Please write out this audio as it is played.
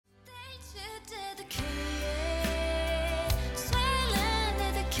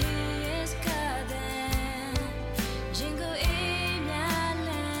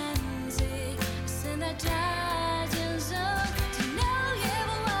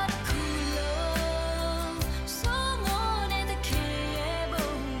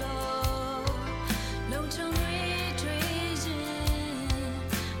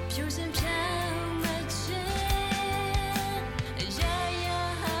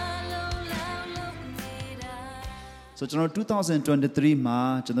So 2023မှာ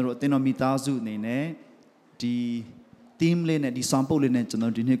ကျွန်တော်တို့အသင်းတော်မိသားစုအနေနဲ့ဒီ theme လေးနဲ့ဒီ sample လေးနဲ့ကျွန်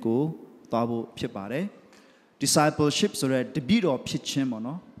တော်ဒီနှစ်ကိုသွားဖို့ဖြစ်ပါတယ် discipleship ဆိုတဲ့တပည့်တော်ဖြစ်ခြင်းပေါ့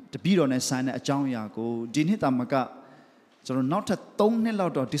နော်တပည့်တော်နဲ့ဆိုင်တဲ့အကြောင်းအရာကိုဒီနှစ်တာမကကျွန်တော်နောက်ထပ်3နှစ်လော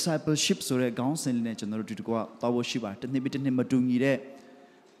က်တော့ discipleship ဆိုတဲ့ခေါင်းစဉ်လေးနဲ့ကျွန်တော်တို့ဒီတကွာသွားဖို့ရှိပါတယ်တစ်နှစ်ပြီးတစ်နှစ်မတူညီတဲ့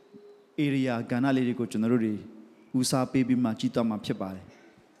area ကဏ္ဍလေးတွေကိုကျွန်တော်တို့ဦးစားပေးပြီးမှကြီးသွားမှာဖြစ်ပါတယ်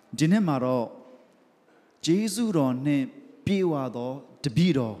ဒီနှစ်မှာတော့ဂျေဇုတော်နဲ့ပြေဝသောတပ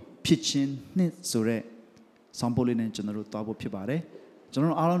ည့်တော်ဖြစ်ခြင်းနှစ်ဆိုတဲ့ဆောင်းပုဒ်လေးနဲ့ကျွန်တော်တို့သွားဖို့ဖြစ်ပါတယ်ကျွန်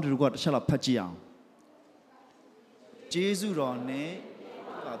တော်တို့အားလုံးတို့ကတစ်ချက်လောက်ဖတ်ကြည့်အောင်ဂျေဇုတော်နဲ့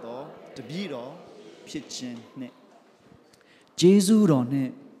ပြေဝသောတပည့်တော်ဖြစ်ခြင်းနှစ်ဂျေဇုတော်နဲ့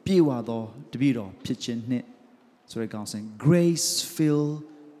ပြေဝသောတပည့်တော်ဖြစ်ခြင်းနှစ်ဆိုတဲ့ခေါင်းစဉ် grace filled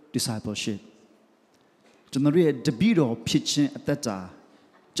discipleship ကျွန်တော်ရဲ့တပည့်တော်ဖြစ်ခြင်းအသက်တာ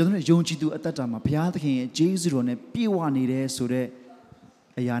ကျွန်တော်ယုံကြည်သူအသက်တာမှာဘုရားသခင်ရဲ့ဂျေဇုတော်နဲ့ပြည့်ဝနေတယ်ဆိုတဲ့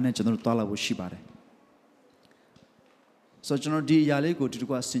အရာနဲ့ကျွန်တော်တို့သွားလာဖို့ရှိပါတယ်ဆိုတော့ကျွန်တော်ဒီအရာလေးကိုဒီတစ်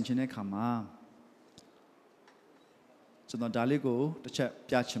ခုဆင်ခြင်တဲ့အခါမှာကျွန်တော်ဒါလေးကိုတစ်ချက်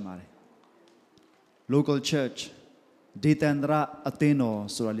ပြချင်ပါတယ် local church ဒေသန္တရအသင်းတော်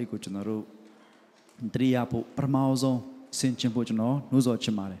ဆိုတာလေးကိုကျွန်တော်တို့တရားဖို့ပထမဆုံးဆင်ခြင်ဖို့ကျွန်တော်နှိုးဆော်ချ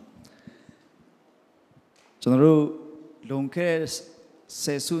င်ပါတယ်ကျွန်တော်တို့လွန်ခဲ့ဆ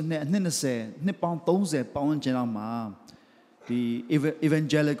ယ်စုနှစ်နှစ်ပေါင်း30ပေါင်းကျင်လောက်မှာဒီ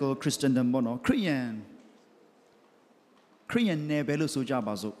evangelical Christendom ပေါ့နော်ခရစ်ယာန်နယ်ပယ်လို့ဆိုကြ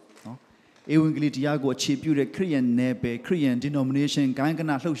ပါစို့နော်ဧဝံဂေလိတရားကိုအခြေပြုတဲ့ခရစ်ယာန်နယ်ပယ်ခရစ်ယာန် denomination ဂိုင်းက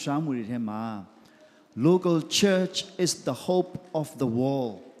နလှုပ်ရှားမှုတွေထဲမှာ local church is the hope of the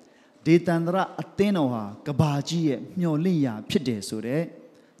world ဒေသန္တရအသင်းတော်ဟာကဘာကြီးရဲ့မျှော်လင့်ရာဖြစ်တယ်ဆိုတဲ့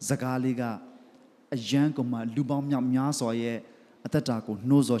စကားလေးကအယံကမှလူပေါင်းများစွာရဲ့အသက်တာကို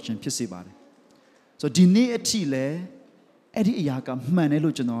နှိုးဆော်ခြင်းဖြစ်စေပါတယ်ဆိုတော့ဒီနေ့အထိလည်းအဲ့ဒီအရာကမှန်တယ်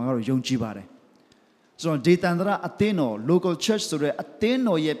လို့ကျွန်တော်ကတော့ယုံကြည်ပါတယ်ဆိုတော့ဒေသန္တရအသင်းတော် local church ဆိုတဲ့အသင်း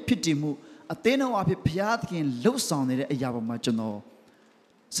တော်ရဲ့ဖြစ်တည်မှုအသင်းတော်အဖြစ်ဘုရားသခင်လှုပ်ဆောင်နေတဲ့အရာပေါ်မှာကျွန်တော်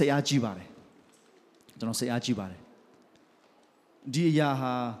စိတ်အားကြီးပါတယ်ဒီအရာ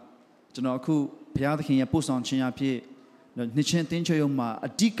ဟာကျွန်တော်အခုဘုရားသခင်ရဲ့ပို့ဆောင်ခြင်းအဖြစ်နှစ်ချင်းသင်္ချေရုံမှာအ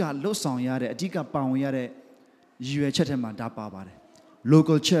ဓိကလှုပ်ဆောင်ရတဲ့အဓိကပါဝင်ရတဲ့ရည်ရွယ်ချက်ထဲမှာဒါပါပါတယ်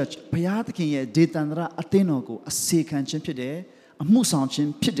local church ဘုရားသခင်ရဲ့ဒေသန္တရအသင်းတော်ကိုအစေခံခြင်းဖြစ်တယ်အမှုဆောင်ခြင်း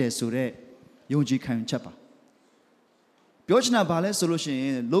ဖြစ်တယ်ဆိုတဲ့ယုံကြည်ခံယူချက်ပါပြောချင်တာဘာလဲဆိုလို့ရှိရ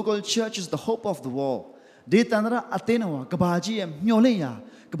င် local church is the hope of the world ဒေသန္တရအသင်းတော်ကကဘာကြီးရဲ့မျှော်လင့်ရာ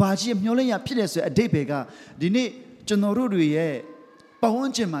ဖြစ်တယ်ဆိုတဲ့အဓိပ္ပာယ်ကဒီနေ့ကျွန်တော်တို့တွေရဲ့ပတ်ဝ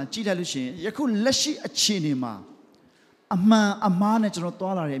န်းကျင်မှာကြည့်လိုက်လို့ရှိရင်ယခုလက်ရှိအခြေအနေမှာအမှန်အမှားနဲ့ကျွန်တော်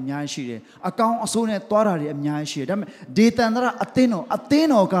သွားလာတယ်အများကြီးရှိတယ်အကောင်အဆိုးနဲ့သွားတာတွေအများကြီးရှိတယ်ဒါပေမဲ့ဒေသန္တရအသင်း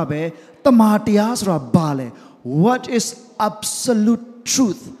တော်ကပဲတမာတရားဆိုတာဘာလဲ what is absolute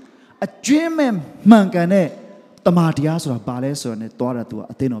truth အကျွမ်းမဲ့မှန်ကန်တဲ့တမာတရားဆိုတာဘာလဲဆိုတော့ ਨੇ သွားတာသူက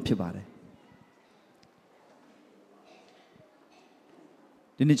အသင်းတော်ဖြစ်ပါတယ်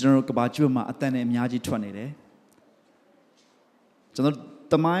ဒီနေ့ကျွန်တော်တို့ကဘာကျွတ်မှာအတန်နဲ့အများကြီးထွက်နေတယ်ကျွန်တော်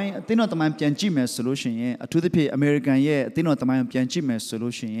တမိုင်းအသင်းတော်တမိုင်းပြန်ကြည့်မယ်ဆိုလို့ရှိရင်အထူးသဖြင့်အမေရိကန်ရဲ့အသင်းတော်တမိုင်းပြန်ကြည့်မယ်ဆို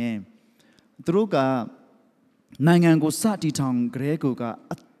လို့ရှိရင်သူတို့ကနိုင်ငံကိုစတည်ထောင်ကြတဲ့ကိုက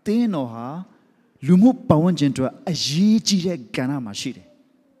အသင်းတော်ဟာလူမှုပတ်ဝန်းကျင်အတွက်အရေးကြီးတဲ့ကဏ္ဍမှာရှိတယ်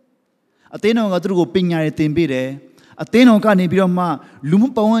အသင်းတော်ကသူတို့ကိုပညာတွေသင်ပေးတယ်အသင်းတော်ကနေပြီးတော့မှလူမှု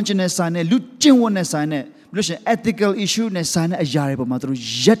ပတ်ဝန်းကျင်နဲ့ဆိုင်တဲ့လူကျင့်ဝတ်နဲ့ဆိုင်တဲ့ပြီးလို့ရှိရင် ethical issue နဲ့ဆိုင်တဲ့အရာတွေပေါ်မှာသူတို့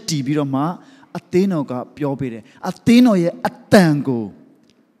ရက်တည်ပြီးတော့မှအသင်းတော်ကပြောပေးတယ်အသင်းတော်ရဲ့အတန်ကို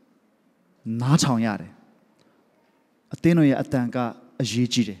နားထောင်ရတယ်အသင်းတော်ရဲ့အတန်ကအရေး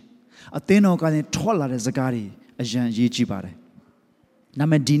ကြီးတယ်အသင်းတော်ကနေထွက်လာတဲ့စကားတွေအရန်အရေးကြီးပါတယ်ဒါပေ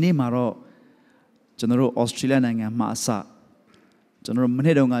မဲ့ဒီနေ့မှာတော့ကျွန်တော်တို့ဩစတြေးလျနိုင်ငံမှာအစကျွန်တော်တို့မ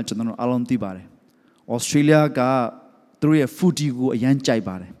နေ့တုန်းကကျွန်တော်တို့အားလုံးသိပါတယ်ဩစတြေးလျကသူတို့ရဲ့ footy ကိုအရန်ကြိုက်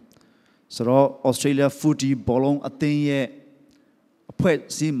ပါတယ်ဆိုတော့ Australia Footy ဘောလုံးအသင်းရဲ့အဖွဲ့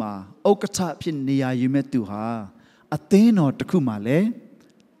အစည်းမှာဥက္ကဋ္ဌဖြစ်နေရာယူမဲ့သူဟာအသင်းတော်တစ်ခုမှာလဲ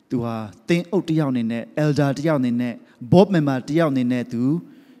သူဟာတင်းအုပ်တစ်ယောက်အနေနဲ့ elder တစ်ယောက်အနေနဲ့ board member တစ်ယောက်အနေနဲ့သူ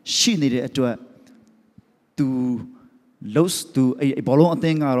ရှိနေတဲ့အတွက်သူအဲ့ဘောလုံးအသ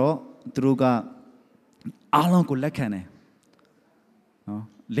င်းကတော့သူတို့က အားလုံးကိုလက်ခံတယ်နော်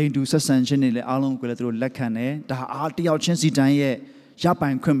လိန်တူဆက်ဆံခြင်းတွေလည်းအားလုံးကိုလည်းသူတို့လက်ခံတယ်ဒါအားတယောက်ချင်းစီတိုင်းရဲ့ရပို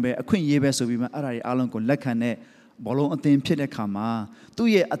င်ခွင့်ပဲအခွင့်အရေးပဲဆိုပြီးမှအဲ့ဒါတွေအားလုံးကိုလက်ခံတဲ့ဘောလုံးအသင်းဖြစ်တဲ့ခါမှာသူ့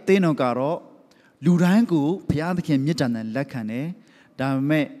ရဲ့အသင်းတော်ကတော့လူတိုင်းကိုဘုရားသခင်မြတ်တန်တဲ့လက်ခံတယ်ဒါပေ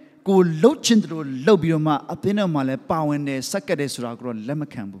မဲ့ကိုလှုပ်ခြင်းတို့လှုပ်ပြီးတော့မှအသင်းတော်မှာလည်းပါဝင်တယ်စက္ကတ်တယ်ဆိုတာကိုတော့လက်မ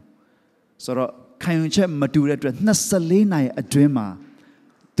ခံဘူးဆိုတော့ခံယူချက်မတူတဲ့အတွက်24နိုင်အတွင်းမှာ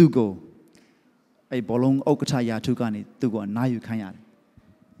သူ့ကိုအဲ့ဘောလုံးဥက္ကဋ္ဌရာထူးကနေသူ့ကိုအနားယူခိုင်းရတယ်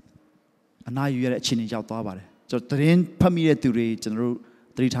အနားယူရတဲ့အခြေအနေရောက်သွားပါတယ်ကျွန်တော်သတင်းဖတ်မိတဲ့သူတွေကျွန်တော်တို့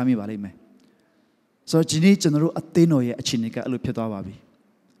သတိထားမိပါလိမ့်မယ်ဆိုတော့ဒီနေ့ကျွန်တော်တို့အသင်းတော်ရဲ့အခြေအနေကအဲ့လိုဖြစ်သွားပါပြီ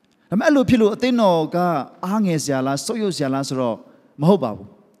ဒါပေမဲ့အဲ့လိုဖြစ်လို့အသင်းတော်ကအားငယ်စရာလားဆုတ်ယုတ်စရာလားဆိုတော့မဟုတ်ပါဘူး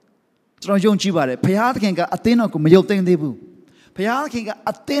ကျွန်တော်ယုံကြည်ပါတယ်ဘုရားသခင်ကအသင်းတော်ကိုမယုတ်သိမ်းသေးဘူးဘုရားသခင်က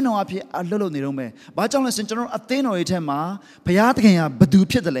အသင်းတော်အဖြစ်အလွတ်လွတ်နေတော့မယ်ဘာကြောင့်လဲဆိုရင်ကျွန်တော်တို့အသင်းတော်ရဲ့ထဲမှာဘုရားသခင်ကဘသူ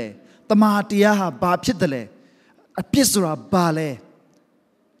ဖြစ်တယ်လဲတမန်တရားဟာဘာဖြစ်တယ်လဲအပြစ်ဆိုတာဘာလဲ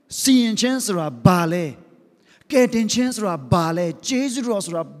စီရင်ခြင်းဆိုတာဘာလဲကယ်တင်ခြင်းဆိုတာဘာလဲဂျေဇုတော်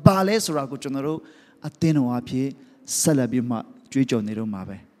ဆိုတာဘာလဲဆိုတာကိုကျွန်တော်တို့အသင်းတော်အဖြစ်ဆက်လက်ပြီးမှကြွေးကြော်နေတော့မှာ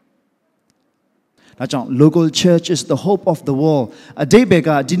ပဲဒါကြောင့် local church is the hope of the world အတိတ်ဘက်က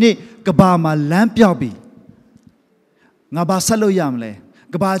ဒီနေ့ကဘာမှာလမ်းပြောက်ပြီငါဘာဆက်လို့ရမလဲ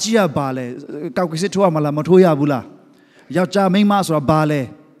ကဘာကြီးကဘာလဲကောက်ကစစ်ထိုးရမလားမထိုးရဘူးလားယောက်ျားမိန်းမဆိုတာဘာလဲ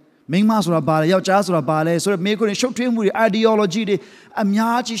မိန်းမဆိုတာဘာလဲယောက်ျားဆိုတာဘာလဲဆိုတော့မိခွန်းရှုပ်ထွေးမှုတွေ ideology တွေအ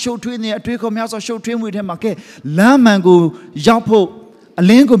များကြီးရှုပ်ထွေးနေအတွေးခေါ်များစွာရှုပ်ထွေးမှုတွေထဲမှာကဲလမ်းမှန်ကိုရောက်ဖို့အ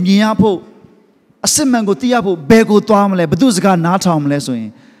လင်းကိုမြင်ရဖို့အစစ်မှန်ကိုသိရဖို့ဘယ်ကိုသွားမလဲဘယ်သူစကားနားထောင်မလဲဆိုရ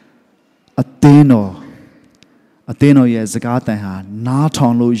င်အသင်းတော်ရဲ့စကားတန်ဟာနားထော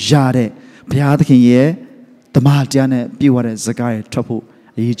င်လို့ရတဲ့ဘုရားသခင်ရဲ့တမန်တရားနဲ့ပြည့်ဝတဲ့စကားတွေထွက်ဖို့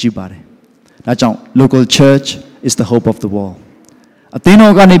အရေးကြီးပါတယ်။ဒါကြောင့် local church is the hope of the world အသင်း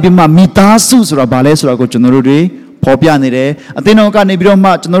တော်ကနေပြီးမှမိသားစုဆိုတာဘာလဲဆိုတာကိုကျွန်တော်တို့တွေဖော်ပြနေတယ်အသင်းတော်ကနေပြီးတော့မှ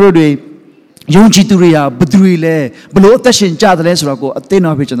ကျွန်တော်တို့တွေယုံကြည်သူတွေဟာဘယ်သူတွေလဲဘလို့အသက်ရှင်ကြတယ်လဲဆိုတာကိုအသင်း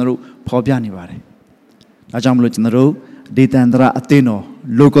တော်ဖြစ်ကျွန်တော်တို့ဖော်ပြနေပါတယ်။ဒါကြောင့်မလို့ကျွန်တော်တို့ဒေသန္တရအသင်းတော်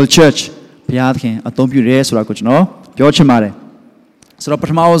local church ဘုရားသခင်အသုံးပြုရဲဆိုတာကိုကျွန်တော်ပြောချင်ပါတယ်။ဆိုတော့ပ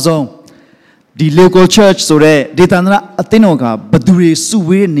ထမဆုံးဒီ local church ဆိုတဲ့ဒေသန္တရအသင်းတော်ကဘယ်သူတွေစု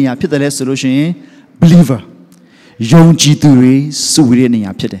ဝေးတဲ့နေရာဖြစ်တယ်လဲဆိုလို့ရှိရင် believer ယုံကြည်သူတွေစုဝေးတဲ့နေ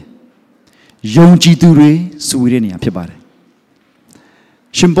ရာဖြစ်တယ်။ယုံကြည်သူတွေစုဝေးတဲ့နေရာဖြစ်ပါတယ်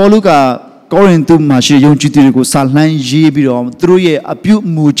။ရှင်ပေါလုကကောရိန္သုမှာရှိတဲ့ယုံကြည်သူတွေကိုစာလှမ်းရေးပြီးတော့သူတို့ရဲ့အပြုအ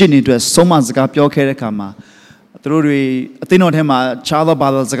မူကျင့်တွေအတွက်ဆုံးမစကားပြောခဲ့တဲ့အခါမှာသူတို့တွေအသင်းတော်ထဲမှာခြားသောဘာ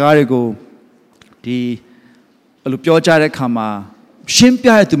သာစကားတွေကိုဒီအဲ့လိုပြောကြတဲ့အခါမှာရှင်းပြ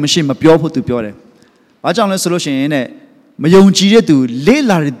တဲ့သူမရှိမပြောဖို့သူပြောတယ်။ဘာကြောင့်လဲဆိုလို့ရှိရင်တဲ့မယုံကြည်တဲ့သူလေ့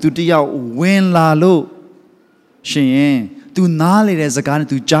လာတဲ့သူတယောက်ဝင်လာလို့ရှင်ရင်သူနားလေတဲ့စကားနဲ့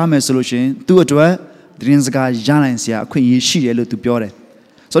သူကြားမယ်ဆိုလို့ရှိရင်သူ့အတွက်သတင်းစကားရနိုင်စရာအခွင့်အရေးရှိတယ်လို့သူပြောတယ်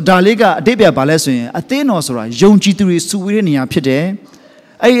။ဆိုတော့ဒါလေးကအတိတ်ပြဘာလဲဆိုရင်အသင်းတော်ဆိုတာယုံကြည်သူတွေစုဝေးတဲ့နေရာဖြစ်တယ်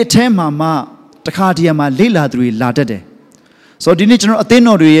။အဲ့ဒီအထဲမှာမှတခါတည်းမှာလေ့လာသူတွေလာတတ်တယ်။ဆိုတော့ဒီနေ့ကျွန်တော်အသင်း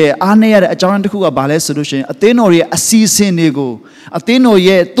တော်တွေရဲ့အားနည်းရတဲ့အကြောင်းတစ်ခုကဘာလဲဆိုလို့ရှိရင်အသင်းတော်ရဲ့အစီအစဉ်တွေကိုအသင်းတော်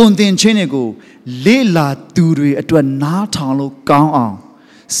ရဲ့တုံသင်ခြင်းတွေကိုလေ့လာသူတွေအတွက်နားထောင်လို့ကောင်းအောင်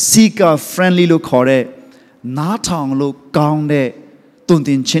seeker friendly လို့ခေါ်တဲ့နားထောင်လို့ကောင်းတဲ့တုံသ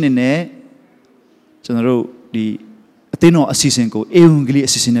င်ခြင်းတွေနဲ့ကျွန်တော်တို့ဒီအသင်းတော်အစီအစဉ်ကိုအေဝံဂေလိအ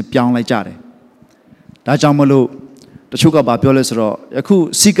စီအစဉ်နဲ့ပြောင်းလိုက်ကြတယ်။ဒါကြောင့်မလို့တချို့ကပြောလဲဆိုတော့ယခု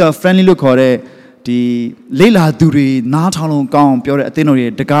seeker friendly လို့ခေါ်တဲ့ဒီလေ့လာသူတွေနားထောင်လို့ကောင်းပြောတဲ့အသင်းတော်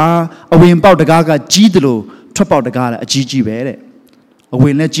ရဲ့တကားအဝင်ပေါက်တကားကကြီးတယ်လို့ထွက်ပေါက်တကားလည်းအကြီးကြီးပဲတဲ့အဝ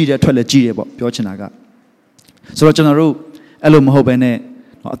င်လည်းကြီးတယ်ထွက်လည်းကြီးတယ်ပေါ့ပြောချင်တာကဆိုတော့ကျွန်တော်တို့အဲ့လိုမဟုတ်ဘဲနဲ့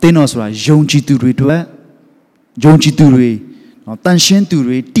အသင်းတော်ဆိုတာယုံကြည်သူတွေအတွက်ယုံကြည်သူတွေတန်ရှင်းသူ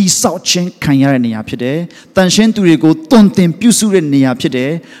တွေတိဆောက်ခြင်းခံရတဲ့နေရာဖြစ်တယ်တန်ရှင်းသူတွေကိုတွင်တင်ပြုစုတဲ့နေရာဖြစ်တ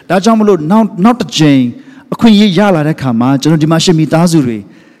ယ်ဒါကြောင့်မလို့နောက်တစ်ချိန်အခွင့်အရေးရလာတဲ့ခါမှာကျွန်တော်ဒီမှာရှင်မိသားစုတွေ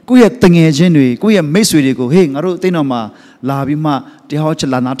ကိုယ့်ရဲ့တငယ်ချင်းတွေကိုယ့်ရဲ့မိတ်ဆွေတွေကိုဟေးငါတို့အသင်းတော်မှာလာပြီးမှတရားဟောချ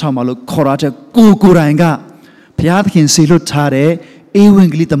က်လာနားထောင်ပါလို့ခေါ်ရတဲ့ကိုယ်တိုင်ကဘုရားသခင်စေလွှတ်ထားတဲ့ဧဝံ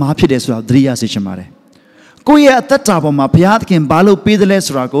ဂေလိသမားဖြစ်တယ်ဆိုတာသတိရစေချင်ပါတယ်ကိုယ့်ရဲ့အသက်တာပေါ်မှာဘုရားသခင်ဘာလို့ပေးတယ်လဲ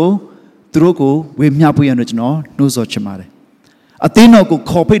ဆိုတာကိုသူတို့ကိုဝေမျှပေးရလို့ကျွန်တော်နှိုးဆော်ချင်ပါတယ်အသင်းတော်ကို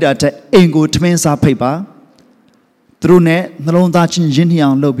ခေါ်ဖိတ်တာတဲ့အိမ်ကိုထမင်းစားဖိတ်ပါသူတို့ ਨੇ နှလုံးသားချင်းရင်းနှီး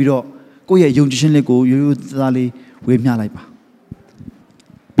အောင်လုပ်ပြီးတော့ကိုယ့်ရဲ့ယုံကြည်ခြင်းလေးကိုရိုးရိုးသားလေးဝေမျှလိုက်ပါ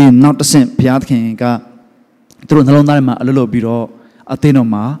ပြီးနောက်တစ်ဆင့်ဘုရားသခင်ကသူတို့နှလုံးသားထဲမှာအလုပ်လုပ်ပြီးတော့အသင်းတော်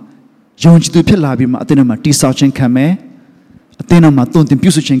မှာယုံကြည်သူဖြစ်လာပြီးမှအသင်းတော်မှာတိဆောက်ခြင်းခံမယ်အသင်းတော်မှာတုံ့တင်ပြု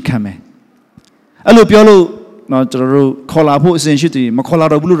စုခြင်းခံမယ်အဲ့လိုပြောလို့ကျွန်တော်တို့ခေါ်လာဖို့အစဉ်ရှိတယ်မခေါ်လာ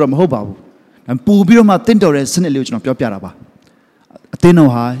တော့ဘူးလို့တော့မဟုတ်ပါဘူးပူပြီးတော့မှတင့်တော်တဲ့စနစ်လေးကိုကျွန်တော်ပြောပြတာပါ They know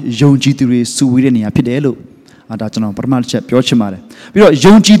how Yonji to Suwini Apidelo. And that's no permanent Piochimare.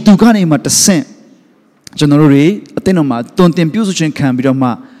 Yonji Dugani mat the same. Generally, Athenoma, don't impose can be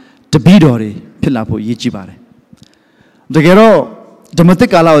ma the bidori, Pilapo Yijibare. The Gero, the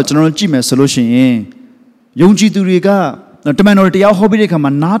Matekala general Jim solution. Yonji Duriga, the minority of hobby come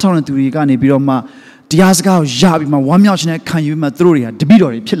and not on to Rigani Biroma, Diasga, Jabima, one million can you matruria, the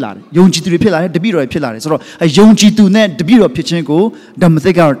bidori pillar, Yonji to pillar, the bidori pillar. So a Yonji to net, the biro pitchengo, the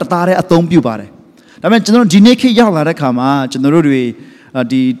Mateka, Tatare, a tomb bubare. I mean, General Jineki Yala Kama, generally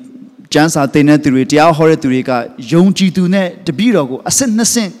the Jansa Teneturi, Dia Horeturica, Yonji to net, the biro, a sent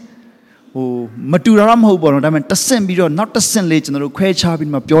nothing. Oh, Maturam Hobo, I mean, the same biro, not the same late general Quay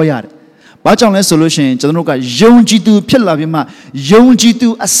in my pure. Bachelor solution, General Yonji to Pilavima, Yonji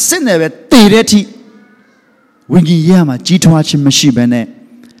to a sinner, Tereti. Wingy Yama, G2H Machibene.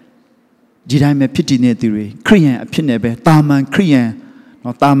 Did I make pity netiri, Korean, a pinebe, Taman Korean,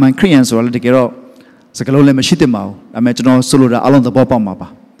 not Taman Korean, so I'll take it out. Sakalole Machitimau, I met no solo along the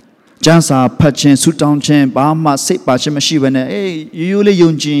Bopamapa. Jansa, Patchin, Sutan Chen, Bama, Sip Bachem Machibene, eh, Yule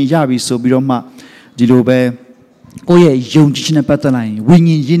Yonji, Yabi, so Biroma, Dilobe. Oh, yeah, Yonji in a pataline,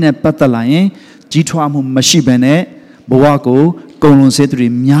 winging in a pataline, G2 Machibene, Boaco, Golon Setri,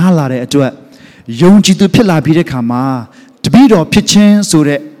 Mialare at what. Yonji to Pilla Pidekama, the Bido Pitchin, so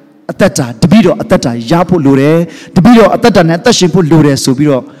that Atata, the Bido Atata, Yapo Lure, the Bido Atata, Natashipo Lure, so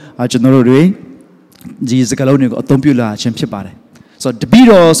Bido, a general way, the Zagalonic or Tompula, Champipare. So the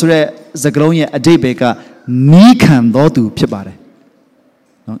Bido, so that Zagalonia, a day baker, ni can do to Pibare.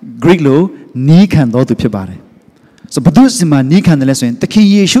 Greek law, ni can do to Pibare. So Badusima, ni can the lesson, the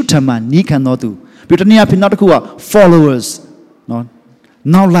key shoot a man, ni can not do. Butania Pinakua, followers,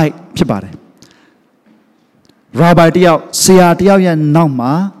 now like Pibare. Rabbi Tiao, Sia Tiao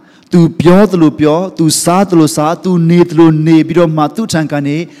Nama, to Pio the Lupio, to Satulusa, to Nitlu Nebidoma, to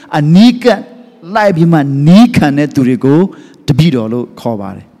Tankane, a Nika, Libima, Nika Neturigo, the Bidolo,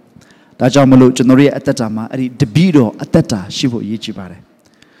 Kobare. Dajamalu, Generia at Tatama, the Bido at Tata, Shivo Yichibare.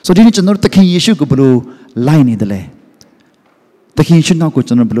 So didn't you know the king Yeshu go below line in the lay? The king should not go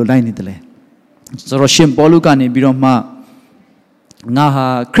to below line in the lay. So Roshim Bolugani Bidoma.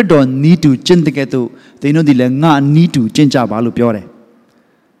 Naha Credon need to Chintaketu, they know the Langa need to change up Alupiore.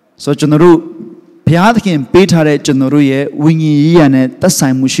 So General Piatkin, Petare, Generuye, Wingy Yane,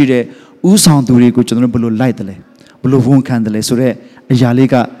 Tasai Mushire, Usan Durigo, General Bulu Lightly, Bulu Won Candle, Sure,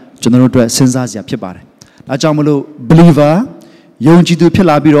 Yaliga, General Sensazia Pibare. Ajamulu, believer, Yonji to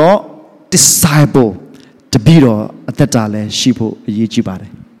Pilabiro, disciple, the Biro, Atatale, Shipo, Yijibare.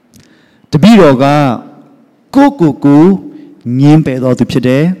 The Biro ga, Kuku. Nimpe do to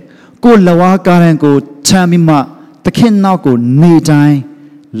Pide, go Lawa Karen go Tamima, the kin now go Nidai,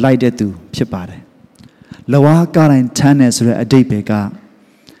 light it to Pipare. Lawa Karen Tanes a day pega.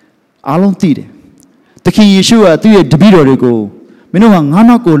 Alon Tide. The king Yeshua, 3 Debiro go. Minoang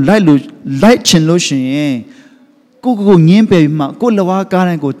Hanako light chin lotion, go Nimpe, go Lawa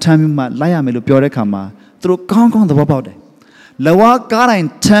Karen go Tamima, Layamelo Piorecama, through Kong the Bobode. Lawa Karen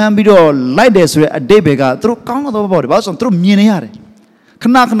Tambido, light this a day bega, through Kong of the body, was on through Miniare.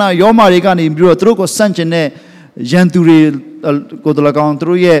 Kanakana, Yoma Rigani, Bureau, Troco Sanchene, Genturi, Godolagan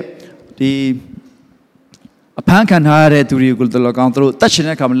through ye, the Pankan Hare to Gudolagan through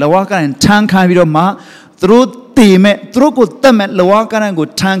Tachinakam, Lawaka and Tankan Vidoma, through Time, Troco Tamet, Lawaka and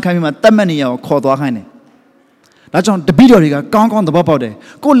good Tankama Tamania or Kodwahane. That's on the Bidoriga, Kong on the Bobode.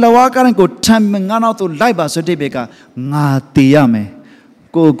 Go Lawaka and go Tamangana to Liba Sotebeka, Natiame,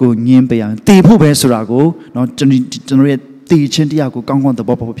 go Nimpean, Tipu Besurago, not generate teaching Diago, Kong on the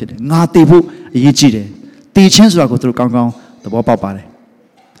Bobo Pit, Natipu, Yichide, teaching Rago through Kong, the Boba Pare.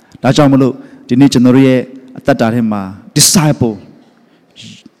 That's on Mulu, the Nichanorie, Tatarima, disciple,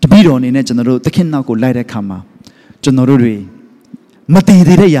 the Bidon in General, the Kinako Light Kama, Generori, Mati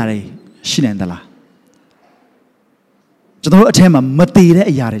de Yare, Shinandala. General Atema, Mati de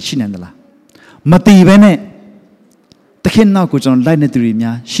Yare, Shinandala. Mati Bene, the Kinako John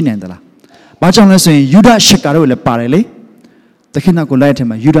Lightnetrimia, Shinandala. Bajan lesson, Yuda Shikaro le Parele, the Kinako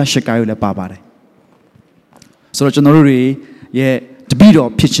Lightema, Yuda Shikaro le Babare. So Generori, ye, the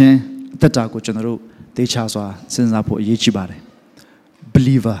Bido pitching, the Taco General, the Chaswa, Senzapo, Yichibare.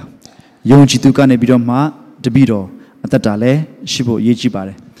 Believer, Yonji Tukane Bidoma, the Bido, Atatale, Shibo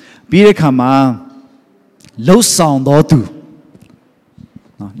Yichibare. Birekama, low sound or two.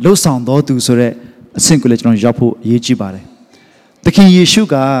 Low sound or two, so that a singular on Japo Yichibare. The King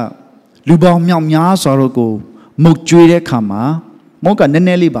Yeshuga, Luba Myamya Soroko, Mokjuire Kama, Moka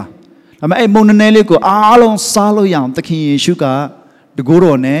Neneliba. I'm a Monanelico, Alon Salo Yam, the King Yeshuga, the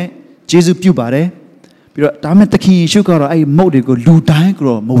Gorone, Jesu Pubare. ပြီးတော့ဒါမဲ့သခင်ယေရှုကတော့အဲ့မုတ်တွေကိုလူတိုင်းက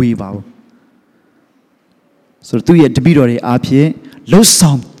တော့မဝေပါဘူးဆိုတော့သူ့ရဲ့တပည့်တော်တွေအားဖြင့်လှုပ်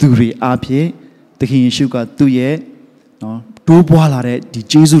ဆောင်သူတွေအားဖြင့်သခင်ယေရှုကသူ့ရဲ့နော်တိုးပွားလာတဲ့ဒီ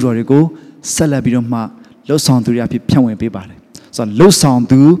ကျေးဇူးတော်တွေကိုဆက်လက်ပြီးတော့မှလှုပ်ဆောင်သူတွေအားဖြင့်ဖြန့်ဝေပေးပါတယ်ဆိုတော့လှုပ်ဆောင်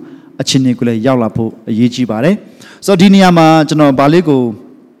သူအချင်းတွေကိုလည်းရောက်လာဖို့အရေးကြီးပါတယ်ဆိုတော့ဒီနေရာမှာကျွန်တော်ဗာလေးကို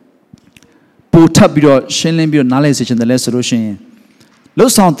ပို့ထပ်ပြီးတော့ရှင်းလင်းပြီးတော့နားလည်စေချင်တယ်လဲဆိုလို့ရှိရင်လှု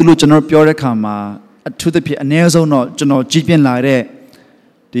ပ်ဆောင်သူလို့ကျွန်တော်ပြောတဲ့အခါမှာအထူးသဖြင့်အနည်းဆုံးတော့ကျွန်တော်ကြည်ပြင်းလာတဲ့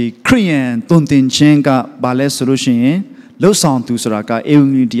ဒီခရိယန်တုန်တင်ခြင်းကဘာလဲဆိုလို့ရှိရင်လှုပ်ဆောင်သူဆိုတာကအေဝံ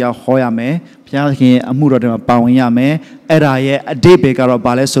ဂေလိတရားဟောရမယ်ဘုရားသခင်ရဲ့အမှုတော်တွေမှာပါဝင်ရမယ်အဲ့ဒါရဲ့အတိတ်ပဲကတော့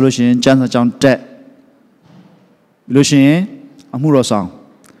ဘာလဲဆိုလို့ရှိရင်ကျမ်းစာကြောင်းတက်ပြီးလို့ရှိရင်အမှုတော်ဆောင်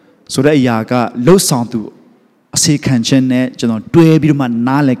ဆိုတဲ့အရာကလှုပ်ဆောင်သူအစေခံခြင်းနဲ့ကျွန်တော်တွဲပြီးတော့မှ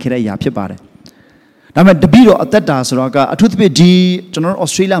နားလည်ခဲ့တဲ့အရာဖြစ်ပါတယ်ဒါပေမဲ့တပည့်တော်အသက်တာဆိုတော့ကအထူးသဖြင့်ဒီကျွန်တော်တို့ဩ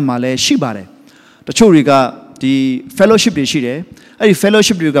စတြေးလျမှာလည်းရှိပါတယ်တချို့တွေကဒီ fellowship တွေရှိတယ်အဲ့ဒီ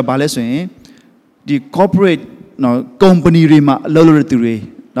fellowship တွေကဘာလဲဆိုရင်ဒီ corporate နော် company တွေမှာအလုပ်လုပ်တဲ့သူတွေ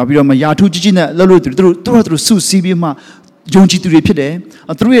နောက်ပြီးတော့မယာထူးကြီးကြီးနဲ့အလုပ်လုပ်တဲ့သူတွေသူတို့စုစည်းပြီးမှယုံကြည်သူတွေဖြစ်တယ်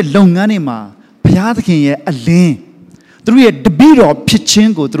သူတို့ရဲ့လုပ်ငန်းတွေမှာဘုရားသခင်ရဲ့အလင်းသူတို့ရဲ့တပည့်တော်ဖြစ်ခြ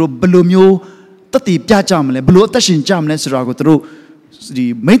င်းကိုသူတို့ဘယ်လိုမျိုးတည်တည်ပြကြမလဲဘယ်လိုအသက်ရှင်ကြမလဲဆိုတာကိုသူတို့ဒီ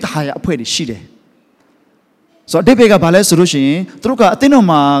မိတ္တဟာယအဖွဲ့တွေရှိတယ်ဆိုတော့အတိတ်ဘက်ကဘာလဲဆိုလို့ရှိရင်သူတို့ကအသင်းတော်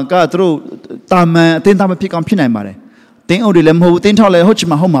မှာကသူတို့တာမန်အသင်းသားမဖြစ်ကောင်းဖြစ်နိုင်ပါတယ်တင်းအုပ်တွေလည်းမဟုတ်ဘူးတင်းထောက်လည်းဟုတ်ချင်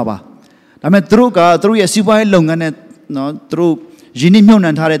မှဟုတ်မှာပါဒါပေမဲ့သူတို့ကသူတို့ရဲ့စီးပွားရေးလုပ်ငန်းနဲ့နော်သူတို့ရင်းနှီးမြှုပ်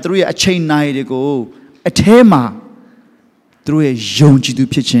နှံထားတဲ့သူတို့ရဲ့အချိန်နိုင်တွေကိုအထဲမှာသူတို့ရဲ့ယုံကြည်သူ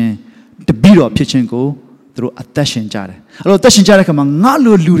ဖြစ်ခြင်းတပည့်တော်ဖြစ်ခြင်းကိုသူတို့အသက်ရှင်ကြတယ်အဲ့လိုအသက်ရှင်ကြတဲ့ခါမှာငါ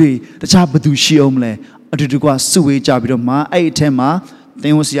လိုလူတွေတခြားဘသူရှိအောင်မလဲအတူတူကစုဝေးကြပြီးတော့မှအဲ့အထဲမှာသ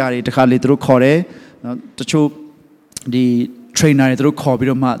င်ဝဆရာတွေတခါလေသူတို့ခေါ်တယ်နော်တချို့ဒီ trainer တွေသူတို့ခေါ်ပြီး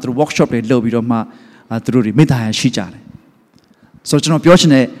တော့မှသူတို့ workshop တွေလုပ်ပြီးတော့မှသူတို့တွေမေတ္တာရရှိကြတယ်ဆိုတော့ကျွန်တော်ပြောချ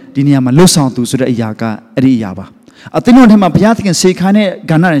င်တဲ့ဒီနေရာမှာလှုပ်ဆောင်သူဆိုတဲ့အရာကအဲ့ဒီအရာပါအသင်းတော်ထဲမှာဘုရားသခင်စေခိုင်းတဲ့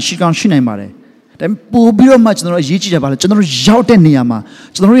ကဏ္ဍတွေရှိကောင်းရှိနိုင်ပါတယ်ဒါပေမဲ့ပို့ပြီးတော့မှကျွန်တော်တို့အရေးကြီးတယ်ပါလေကျွန်တော်တို့ရောက်တဲ့နေရာမှာ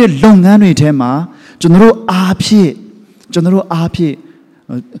ကျွန်တော်တို့ရဲ့လုပ်ငန်းတွေထဲမှာကျွန်တော်တို့အားဖြင့်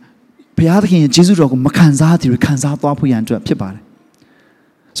ဘုရားသခင်ရဲ့ကျေးဇူးတော်ကိုမခံစားသေးဘူးခံစားသွားဖို့ရန်အတွက်ဖြစ်ပါတယ်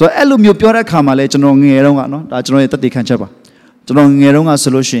ဆိုတော့အဲ့လိုမျိုးပြောတဲ့အခါမှာလဲကျွန်တော်ငယ်တုန်းကနော်ဒါကျွန်တော်ရဲ့တသက်ခံချက်ပါကျွန်တော်ငယ်တုန်းက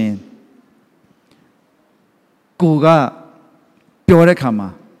ဆိုလို့ရှိရင်ကိုကပြောတဲ့အခါမှာ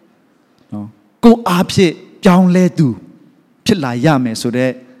နော်ကိုအားဖြင့်ပြောင်းလဲသူဖြစ်လာရမယ်ဆို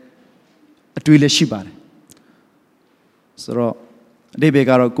တဲ့အတွေ့လည်းရှိပါတယ်ဆိုတော့အတိတ်ဘက်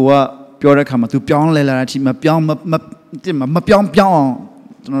ကတော့ကိုကပြောတဲ့အခါမှာ तू ပြောင်းလဲလာတဲ့အထိမပြောင်းအောင်ကျွန်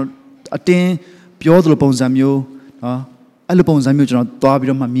တော်အတင်းပြောသလိုပုံစံမျိုးနော်အဲ့လိုပုံစံမျိုးကျွန်တော်သွားပြီး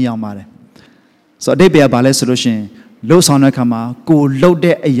တော့မှမြင်အောင်ပါတယ်ဆိုတော့အတိတ်ဘက်ကဘာလဲဆိုလို့ရှိရင်လှုပ်ဆောင်တဲ့အခါမှာကိုလှုပ်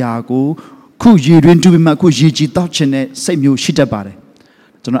တဲ့အရာကိုခုရည်တွင်တူပြီးမှခုရည်ကြည်တောက်ခြင်းနဲ့စိတ်မျိုးရှိတတ်ပါတယ်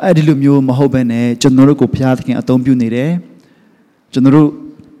ကျွန်တော်အဲ့ဒီလိုမျိုးမဟုတ်ဘဲနဲ့ကျွန်တော်တို့ကိုဘုရားသခင်အသုံးပြုနေတယ်ကျွန်တော်တို့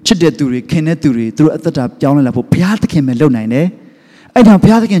ချစ်တဲ့သူတွေခင်တဲ့သူတွေသူတို့အသက်တာပြောင်းလဲလာဖို့ဘုရားသခင်ပဲလုပ်နိုင်တယ်အဲ့ဒါဘု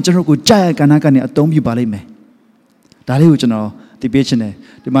ရားသခင်ကျွန်တော်ကိုကြာရကဏ္ဍကနေအသုံးပြုပါလိမ့်မယ်ဒါလေးကိုကျွန်တော်သိပေးချင်တယ်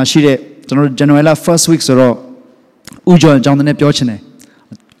ဒီမှာရှိတဲ့ကျွန်တော်တို့ January first week ဆိုတော့ဦးဂျွန်အကြောင်းနဲ့ပြောချင်တယ်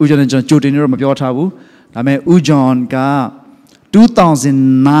ဦးဂျွန်နဲ့ကျွန်တော်ကြိုတင်တော့မပြောထားဘူးဒါပေမဲ့ဦးဂျွန်က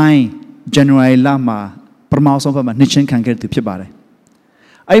2009 January လမှာပထမဆုံးဘက်မှာနှစ်ချင်းခံခဲ့သူဖြစ်ပါတယ်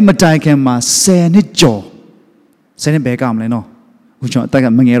အဲ့မတိုင်ခင်မှာ10နှစ်ကျော်10နှစ်ပဲကမလဲနော်ဦးဂျွန်အသက်က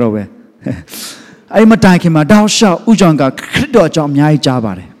မငယ်တော့ပဲအဲ့မတိုင်ခင်မှာတောက်လျှောက်ဦးဂျွန်ကခရစ်တော်အကြောင်းအများကြီးကြား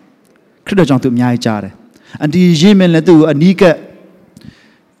ပါတယ်ခရစ်တော်ကြောင့်သူအများကြီးကြားတယ်အန်တီရေးမင်းလည်းသူအနီးက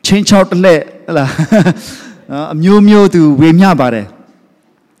ချင်းချောက်တလက်ဟလာအမျိုးမျိုးသူဝေမျှပါတယ်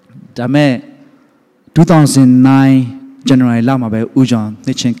ဒါမဲ့2009 January လမှာပဲဦးဂျွန်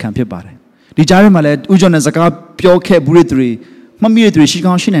နှစ်ချင်းခံဖြစ်ပါတယ်ဒီကြားထဲမှာလည်းဦးဂျွန်နဲ့စကားပြောခဲ့ဘူးတဲ့သူတွေမမိတဲ့သူတွေရှိ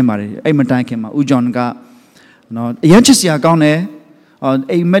ကောင်းရှိနိုင်ပါတယ်အဲ့မတိုင်ခင်မှာဦးဂျွန်ကနော်အရန်ချစ်စရာကောင်းတယ်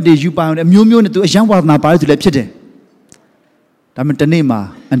အိမ်မက်တွေယူပါအောင်အမျိုးမျိုးနဲ့သူအရန်ဝါသနာပါတဲ့သူလည်းဖြစ်တယ်ဒါပေမဲ့တနေ့မှာ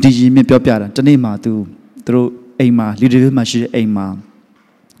အန်တီကြီးမြင်ပြောပြတာတနေ့မှာသူတို့အိမ်မှာလီဒ်မှာရှိတဲ့အိမ်မှာ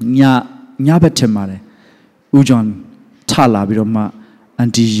ညဘက်ထင်ပါတယ်ဦးဂျွန်ထလာပြီးတော့မှအန်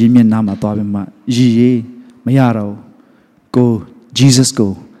တီကြီးမြင်နားမှာသွားပြီးမှရီမရတော့ကို Jesus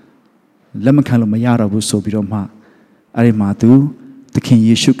ကိုလက်မခံလို့မရတော့ဘူးဆိုပြီးတော့မှအဲ့ဒီမှာသူသခင်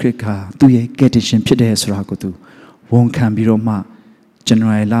ယေရှုခရစ်ကသူ့ရဲ့ကယ်တင်ရှင်ဖြစ်တယ်ဆိုတာကိုသူဝန်ခံပြီးတော့မှဇန်န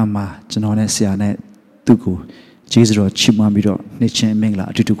ဝါရီလမှာကျွန်တော်နဲ့ဆရာနဲ့သူ့ကိုဂျေဇုတော်ချီးမွမ်းပြီးတော့နှစ်ချင်းမင်္ဂလာ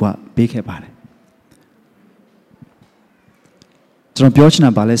အတူတူကပေးခဲ့ပါတယ်ကျွန်တော်ပြောချင်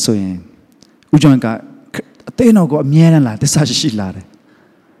တာပါလဲဆိုရင်ဦးကျော်ကအသေးတော်ကိုအမြဲတမ်းလာသစ္စာရှိလာတယ်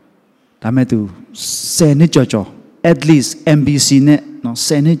ဒါမဲ့သူ10နှစ်ကျော် at least MBC နဲ့နော်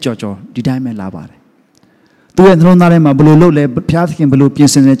10နှစ်ကျော်ဒီတိုင်းပဲလာပါတယ် သူရဲ့နှလုံးသားထဲမှာဘယ်လိုလုပ်လဲဘုရားသခင်ဘယ်လိုပြင်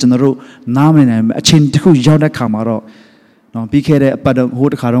ဆင်လဲကျွန်တော်တို့နားမလည်နိုင်ဘူးအချိန်တစ်ခုရောက်တဲ့ခါမှာတော့နော်ပြီးခဲ့တဲ့အပတ်ဟို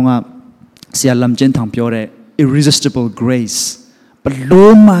တစ်ခါတော့ကဆရာလမ်ကျင်းထောင်ပြောတဲ့ irresistible grace ဘ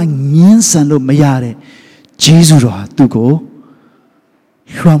လို့မှငင်းဆန်လို့မရတဲ့ဂျေဇုတော်ဟာသူ့ကို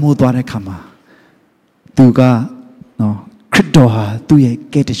လွှမ်းမိုးသွားတဲ့ခါမှာသူကနော်ခရစ်တော်ဟာသူ့ရဲ့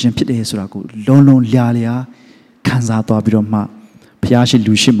ကယ်တင်ရှင်ဖြစ်တယ်ဆိုတာကိုလုံးလုံးလျာခံစားသွားပြီးတော့မှဘုရားရှိ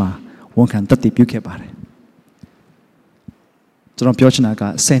လူရှိမှာဝန်ခံတတ်သိပြုခဲ့ပါတယ်ကျွန်တော်ပြောချင်တာက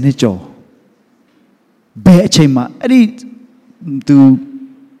10နှစ်ကျော်ဘယ်အချိန်မှာအဲ့ဒီသူ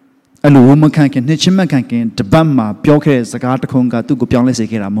အဲ့လိုဝန်ခံခင်နှစ်ချင်းမခံခင်တပတ်မှာပြောခဲ့တဲ့စကားတစ်ခုကသူ့ကိုပြောင်းလဲစေ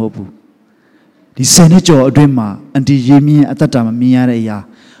ခဲ့တာမဟုတ်ဘူးဒီ10နှစ်ကျော်အတွင်းမှာအန်တီရေမြင့်အသက်တာမှာမြင်ရတဲ့အရာ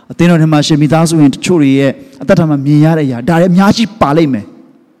အသင်းတော်ထဲမှာရှင်မိသားစုဝင်တချို့တွေရဲ့အသက်တာမှာမြင်ရတဲ့အရာဒါလည်းအများကြီးပါလိမ့်မယ်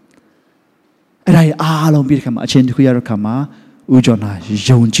အဲ့ဒါကြီးအားလုံးပြီးတဲ့ခါမှာအချိန်တစ်ခုရတဲ့ခါမှာဦးကျော်နာ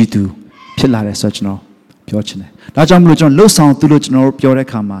ယုံကြည်သူဖြစ်လာတယ်ဆိုတော့ကျွန်တော်ပြောချင်တယ်ဒါကြောင့်မလို့ကျွန်တော်လှုပ်ဆောင်သူလို့ကျွန်တော်တို့ပြောတဲ့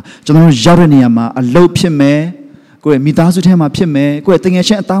ခါမှာကျွန်တော်တို့ရောက်တဲ့နေရာမှာအလုပ်ဖြစ်မယ်ကိုယ့်ရဲ့မိသားစုထဲမှာဖြစ်မယ်ကိုယ့်ရဲ့တငယ်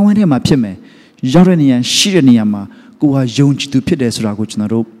ချင်းအသားဝိုင်းထဲမှာဖြစ်မယ်ရောက်တဲ့နေရာရှိတဲ့နေရာမှာကိုယ်ဟာယုံကြည်သူဖြစ်တယ်ဆိုတာကိုကျွန်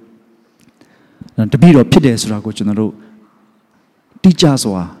တော်တို့တပည့်တော်ဖြစ်တယ်ဆိုတာကိုကျွန်တော်တို့တိကျ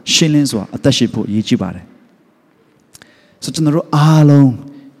စွာရှင်းလင်းစွာအသက်ရှင်ဖို့အရေးကြီးပါတယ်ဆိုကျွန်တော်တို့အားလုံး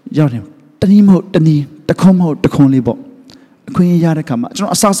ရောက်တယ်တနည်းမဟုတ်တနည်းတခွန်းမဟုတ်တခွန်းလေးပေါ့အခွင့်အရေးရတဲ့ခါမှာကျွန်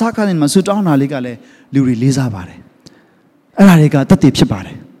တော်အစာစားခိုင်းနေမှာဆူတောင်းတာလေးကလည်းလူတွေလေးစားပါတယ်အဲ့ဒါတွေကတတ်သိဖြစ်ပါတ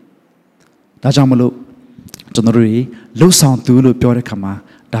ယ်ဒါကြောင့်မလို့ကျွန်တော်တို့လှုပ်ဆောင်သူလို့ပြောတဲ့ခါမှာ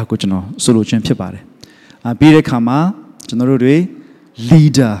ဒါကိုကျွန်တော်ဆိုလိုခြင်းဖြစ်ပါတယ်ပြီးတဲ့ခါမှာကျွန်တော်တို့တွေ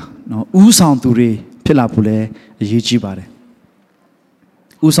leader နော်ဦးဆောင်သူတွေဖြစ်လာဖို့လည်းအရေးကြီးပါတယ်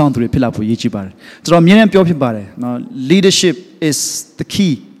ဦးဆောင်သူတွေဖြစ်လာဖို့အရေးကြီးပါတယ်ကျွန်တော်အမြဲတမ်းပြောဖြစ်ပါတယ်နော် leadership is the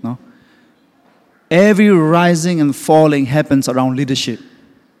key နော် every rising and falling happens around leadership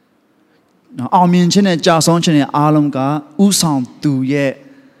နော်အောင်မြင်ခြင်းနဲ့ကြာဆုံးခြင်းနဲ့အားလုံးကဦးဆောင်သူရဲ့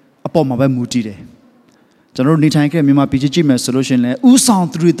အပေါ်မှာပဲမူတည်တယ်ကျွန်တော်တို့နေထိုင်ခဲ့မြန်မာပြည်ကြည့်မယ်ဆိုလို့ရှိရင်လည်းဥဆောင်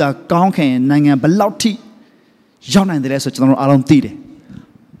သူတွေတာကောင်းခင်နိုင်ငံဘယ်လောက်ထိရောက်နိုင်တယ်လဲဆိုကျွန်တော်တို့အားလုံးသိတယ်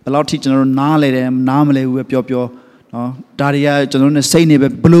ဘယ်လောက်ထိကျွန်တော်တို့နားလဲတယ်နားမလဲဘူးပဲပြောနော်ဒါတွေကကျွန်တော်တို့နဲ့စိတ်နေပဲ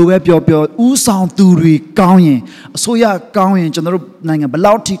ဘလို့ပဲပြောဥဆောင်သူတွေကောင်းရင်အစိုးရကောင်းရင်ကျွန်တော်တို့နိုင်ငံဘယ်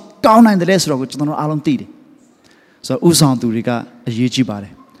လောက်ထိကောင်းနိုင်တယ်လဲဆိုတော့ကျွန်တော်တို့အားလုံးသိတယ်ဆိုတော့ဥဆောင်သူတွေကအရေးကြီးပါတ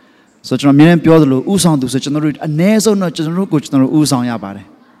ယ်ဆိုတော့ကျွန်တော်အမြဲတမ်းပြောသလိုဥဆောင်သူဆိုကျွန်တော်တို့အနည်းဆုံးတော့ကျွန်တော်တို့ကိုကျွန်တော်တို့ဥဆောင်ရပါတယ်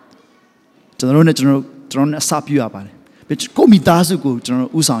ကျွန်တော်တို့နဲ့ကျွန်တော်နဲ့အစပြုရပါတယ်ကိုမိသားစုကိုကျွန်တော်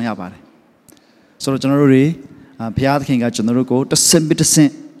တို့ဥဆောင်ရပါတယ်ဆိုတော့ကျွန်တော်တို့တွေဘုရားသခင်ကကျွန်တော်တို့ကိုတဆ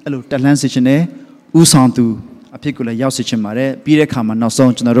င့်အဲ့လိုတက်လှမ်းစေခြင်းနဲ့ဥဆောင်သူအဖြစ်ကိုလည်းရောက်စေခြင်းပါတယ်ပြီးတဲ့အခါမှာနောက်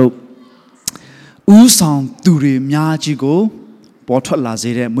ဆုံးကျွန်တော်တို့ဥဆောင်သူတွေအများကြီးကိုပေါ်ထွက်လာ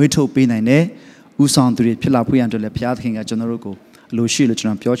စေတဲ့မွေးထုတ်ပေးနိုင်တဲ့ဥဆောင်သူတွေဖြစ်လာဖို့ရန်အတွက်လည်းဘုရားသခင်ကကျွန်တော်တို့ကိုအလိုရှိလို့ကျွန်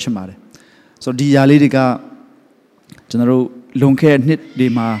တော်ပြောချင်ပါတယ်ဆိုတော့ဒီຢာလေးတွေကကျွန်တော်တို့လွန်ခဲ့တဲ့နှစ်တွေ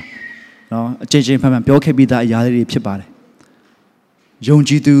မှာနော်အချိန်ချင်းဖန်ဖန်ပြောခဲ့ပြီးသားအရာတွေဖြစ်ပါတယ်ယုံ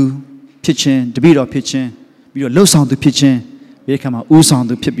ကြည်သူဖြစ်ခြင်းတပည့်တော်ဖြစ်ခြင်းပြီးတော့လှုပ်ဆောင်သူဖြစ်ခြင်းဒီအခါမှာဦးဆောင်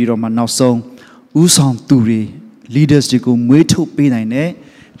သူဖြစ်ပြီးတော့မှနောက်ဆုံးဦးဆောင်သူတွေ leaders တွေကိုမွေးထုတ်ပေးနိုင်တဲ့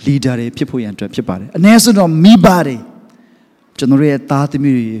leader တွေဖြစ်ဖို့ရန်အတွက်ဖြစ်ပါတယ်အနည်းဆုံးတော့မိဘတွေကျွန်တော်ရဲ့သားသ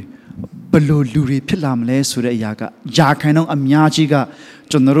မီးတွေဘယ်လိုလူတွေဖြစ်လာမလဲဆိုတဲ့အရာကယာခိုင်တော့အများကြီးက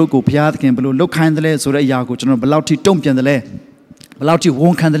ကျွန်တော်တို့ကိုဘုရားသခင်ဘယ်လိုလုပ်ခိုင်းတယ်လဲဆိုတဲ့အရာကိုကျွန်တော်ဘယ်လောက်ထိတုံ့ပြန်တယ်လဲဘယ်လောက်ထိဝ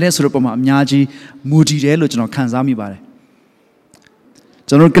န်ခံတယ်လဲဆိုတော့ပုံမှာအများကြီးမူတည်တယ်လို့ကျွန်တော်ခံစားမိပါတယ်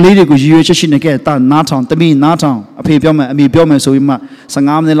ကျွန်တော်ကလေးတွေကိုရည်ရွယ်ချက်ရှိနေခဲ့တာနားထောင်တမီးနားထောင်အဖေပြောမယ်အမေပြောမယ်ဆိုပြီးမှ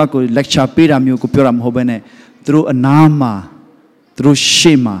15မိနစ်လောက်ကို lecture ပေးတာမျိုးကိုပြောတာမဟုတ်ဘဲနဲ့သူတို့အနားမှာသူတို့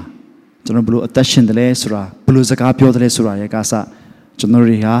ရှေ့မှာကျွန်တော်ဘယ်လိုအသက်ရှင်တယ်လဲဆိုတာဘယ်လိုစကားပြောတယ်လဲဆိုတာရဲ့ကစကျွန်တော်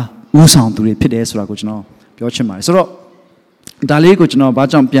တွေဟာဥဆောင်သူတွေဖြစ်တယ်ဆိုတာကိုကျွန်တော်ပြောချင်ပါတယ်ဆိုတော့ဒါလေးကိုကျွန်တော်ဘာ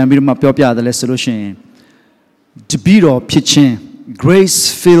ကြောင့်ပြန်ပြီးတော့မှပြောပြရတယ်လဲဆိုလို့ရှိရင်တပည့်တော်ဖြစ်ခြင်း grace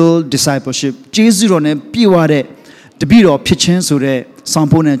filled discipleship ကျေးဇူးတော်နဲ့ပြည့်ဝတဲ့တပည့်တော်ဖြစ်ခြင်းဆိုတဲ့ဆောင်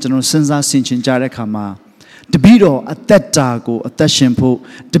ဖို့နဲ့ကျွန်တော်စဉ်းစားဆင်ခြင်ကြတဲ့အခါမှာတပည့်တော်အသက်တာကိုအသက်ရှင်ဖို့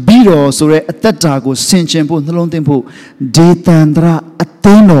တပည့်တော်ဆိုတဲ့အသက်တာကိုဆင်ခြင်ဖို့နှလုံးသွင်းဖို့ဒေသန္တရအသ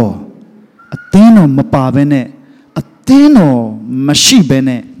င်းတော်မပါဘဲနဲ့အသင်းတော်မရှိဘဲ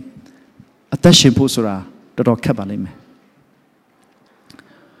နဲ့အသက်ရှင်ဖို့ဆိုတာတော်တော်ခက်ပါလိမ့်မယ်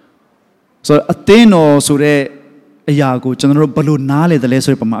ဆိုတော့အသင်းတော်ဆိုတဲ့အရာကိုကျွန်တော်တို့ဘယ်လိုနားလဲတယ်လဲ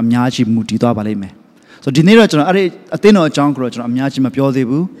ဆိုတဲ့ပုံမှာအများကြီးမူတည်သွားပါလိမ့်မယ်ဆိုတော့ဒီနေ့တော့ကျွန်တော်အဲ့ဒီအသင်းတော်အကြောင်းကိုတော့ကျွန်တော်အများကြီးမပြောသေး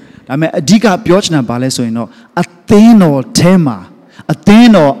ဘူးဒါပေမဲ့အဓိကပြောချင်တာဘာလဲဆိုရင်တော့အသင်းတော်ထဲမှာအသင်း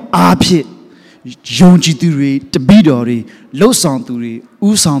တော်အားဖြင့်ယုံကြည်သူတွေတပည့်တော်တွေလှုပ်ဆောင်သူတွေဥ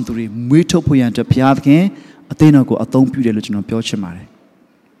ဆောင်သူတွေမွေးထုတ်ဖို့ရန်အတွက်ဘုရားသခင်အသင်းတော်ကိုအသုံးပြုတယ်လို့ကျွန်တော်ပြောချင်ပါတယ်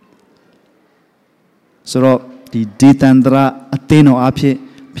ဆိုတော့ဒီဒေသန္တရအသင်းတော်အားဖြင့်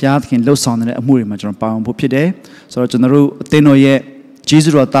Piatkin low sound and a movie much on pound pupide. So general Teno ye,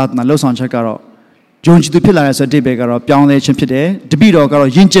 Jesus or that na low sound checker. Jones to pillar as a debaker of Pion Chimpide, the beat or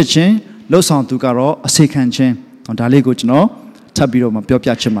Yinchin, low sound to Garo, a second chain on Daligo no, Tabiro Mapia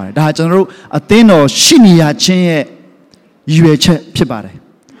Chimai. That general Ateno Shinia chain ye pibare.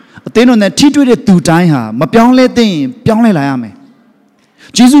 Ateno net titulated to Daiha, Mapion thing, Pion Layame.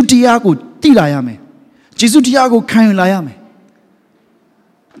 Jesus Tiago, Tilayame. Jesus Tiago, Kain Layame.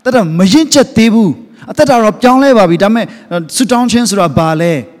 That a Majincha Tebu, that are of John Leva, we dame, Sudan chance or a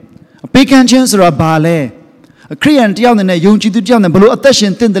ballet, a pecan chance or a ballet, a Korean Dian and a Yonji to Dian and below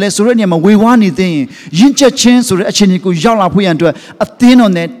attention, then the Lesuranium, we want anything, Yincha chance or a Chinico Yala Puyanto, a thin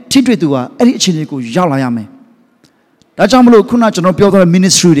on that Titritua, a Chinico Yalayame. Rajamolo Kuna no Pio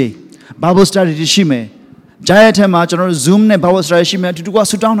ministry day, Bible study Shime, Jayatema, General Zoom, and Bible study Shime, to do what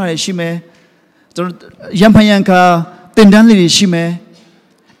Sudan Shime, Yampayanka, Tendanli Shime.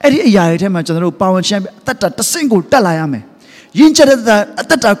 Every year, I general power champion. That a single talayame. Yincha that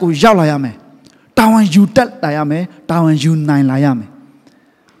Tataku Yalayame. Tawan you tat layame, Tawan you nine layame.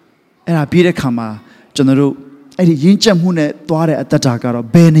 And I beat a kama, General Eddie Yincha Mune, Tuare at Tatakaro,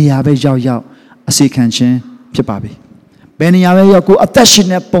 Benny Yabe Yao Yao, a second chain, Pipabi. Benny Yabe Yaku,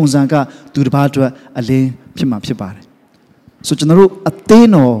 attaching a Ponzanka to the Patra, a lane, Pima Pipari. So General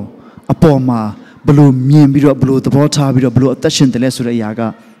Ateno, a poma, blue, me and Biro blue, the water, Biro blue, attaching the lesser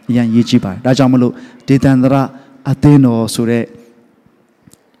Yaga. Yan Yichiba, Rajamolo, Detandra, Ateno, Sure,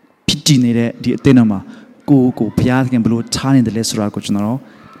 Pitinere, the Atenoma, Go, Piat and Blue, Tan the Lesser Cochonaro,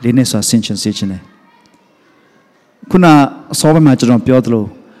 Linus Ascension Sitchine. Kuna Sober Majon Piotro,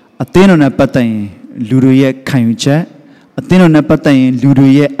 Ateno Napatain, Ludoye Kayuche, Ateno Napatain,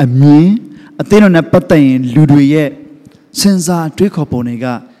 Ludoye Ami, Ateno Napatain, Ludoye, Senza,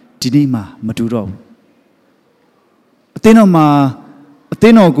 Tricoponega, Dinima, Maduro. Atenoma.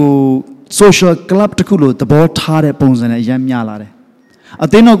 Ateno go social club to Kulu, the board tare bones and a yam yalare.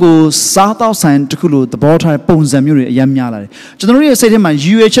 Ateno go South outside to Kulu, the board tare bones and muri yam yalare. Generally, say him,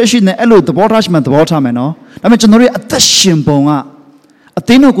 UHS in the elo, the board hashman, the water man. I mean, generally, a tashin bonga.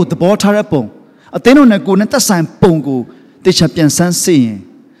 Ateno go the board tare bone. Ateno ne go neta sign pongo, the champion san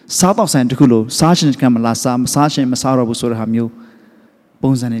seeing. South outside to Kulu, Sergeant Kamalasa, Sergeant Masara Busur Hamu,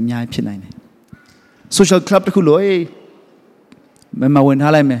 bones and yam pinine. Social club to Kulu, eh? Memma when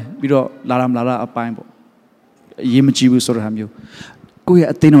Halame, Biro, Laram Lara, a pine. Yimichi sort of ham you. Go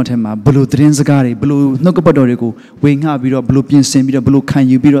at Tenotema, Blue Drinzagari, Blue Nokabadorigo, Wing up, Biro, Blue Pinsin, Biro, Blue Can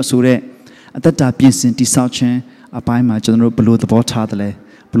you Biro Sure. At that time, Pinsin, Tisauchen, a pine, my general below the bottle,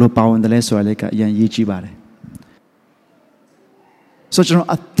 Blue Power and the less or like a young Yichi Bare. So, General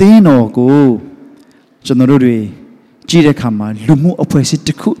Atheno go, General Jirekama, Lumu opposite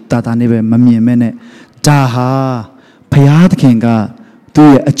to cook that I never mammy a minute. Daha. Payat Kenga, do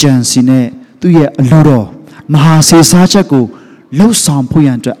ye a chancine, do ye a luro, Mahasi Sachaku, low sound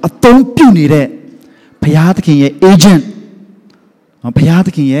poyanta, a tom punire, Payat King ye agent, a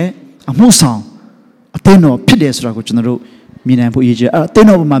Payat King ye, a musang, a teno, pides raguchanaro, Minampo Ija, a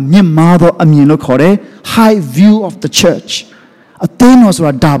teno, my mother, a minokore, high view of the church, a tenos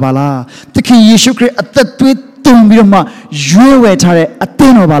or dabala, the king Yeshu create a tweet, Tumbirma, Juetare, a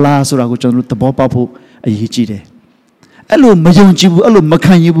teno bala, so raguchan, the bopapu, a yichide. Hello, Majonjibu, hello,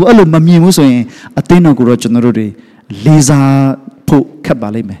 Makanyibu, hello, Mamimuso, Ateno Gurojanori, Liza Po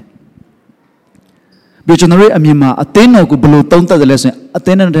Kabalime. Bijanori Amima, Ateno go below Tonta the lesson,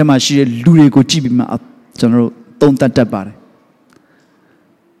 Atena Dema, she Lurigo Chibima, General Tonta Tabare.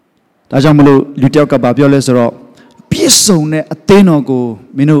 Tajamolo, Lutelka Babioles, Pisone, Ateno go,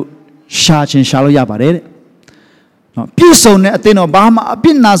 Minu, Shach and Shallow Yabare. Pisone Ateno Bama,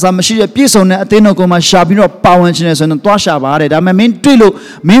 Pinasa, Machine, Pisone Ateno Goma Shabino, Power Engineers and Twasha Bare, I mean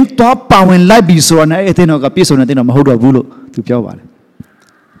Trilo, mean top power and Libiso and Ateno Capison Ateno Mahoda Bulo to Piovale.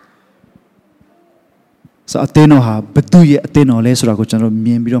 So Ateno ha, but do ye Ateno Lesra General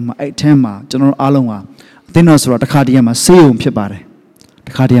Mimbidoma, Tema, General Alonga, Atenos Ratacadiama, Seum Pibare,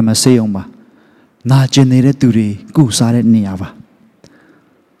 the Cadiama Seumba, Na genere Turi, Gusare Niava.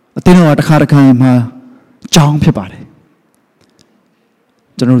 Ateno Atacadacama. Chong Pibare.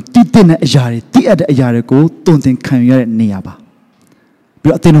 General Titin Ajari, Tia de Ajarico, don't think can you Niaba.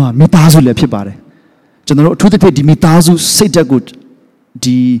 Biatino, Mitazu le Pibare. General to the pay di Mitazu, Seta good,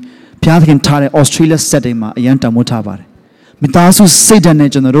 the Piatkin Tare, Australia Sedema, Yanta Mutabare. Mitazu Seta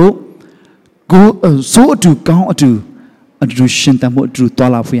General, go so to count to Shintamu to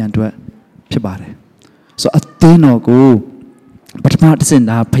Tola Fiantua Pibare. So Ateno go, but partisan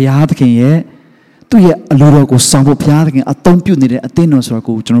Piatkin ye. To ye a loro go sample piating a tom punity a tenos or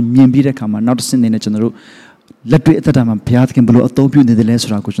go to Mimbira Kama, not sending a general let me at the time Piat can blow a top in the less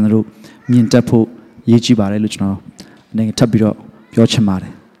racuchano, mean tapo, Yichi Bareluchno, Negatabiro,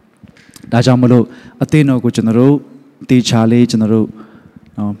 Yochamare. Dajamolo, Atheno Guchanaro, Te Charlie General,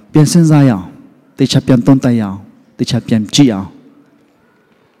 Piensen Zaya, the Chapian Tontaya, the Chapian Chia.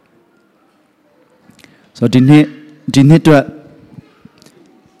 So didn't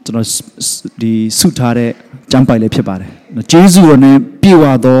the Sutare Jampai Lepare. Jesu and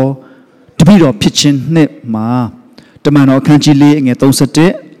Piwado, to be a pitching nip ma. The man or canji laying a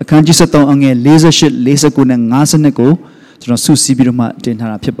tosate, a canji sato on a laser shit, laser gun and nasaneko, to Su Sibiruma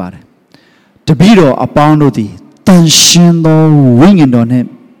Dinara Pipare. The beetle a pound of the Tanshindo winging on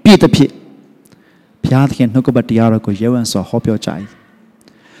him, Peter Pit. Piat can hook about the Yarako Yewan so hop your chai.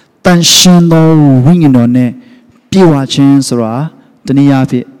 Tanshindo winging on it, Piwa chance ra.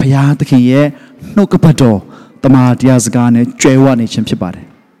 Taniyapi, Payat can ye, no capato, the Matias Gane, J1 Chimpibare.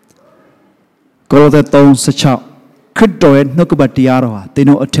 Go the tone such out, could do it, no cabatiara, they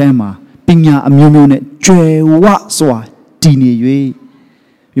know a tema, Pinya, a mumune, J1 swa, Dini ye.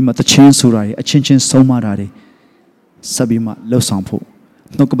 We must change Surai, a chinchin so marari, Sabima, low sample,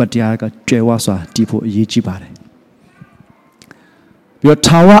 no cabatiaga, J1 swa, tipo yijibare. Your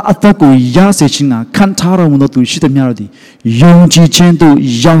tower ataku yasechina kantara mundo tu shita miarodi yongji chendo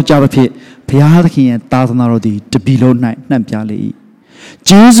yang jarape pyaadkin tatanarodi de below night nan pyale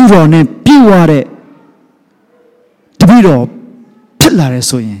jesu ro ne piwa de tbiro phit la de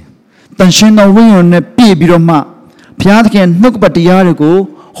so yin tanshin no win ro ne pi pi ro ma pyaadkin nukpa tiyar ko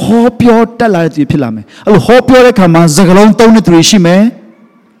ho pyo tat la de phit la me allo ho pyo de kha ma zagalong 3 ne tu shi me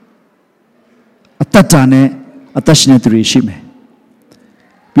atatta ne atashin ne tu shi me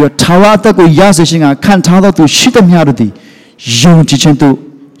Your tower that go yasing a can't tell to shit them here the young chichento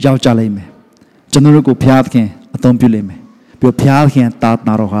Yaujaleme. General go Piatkin, a tompuleme. Your Piatkin tat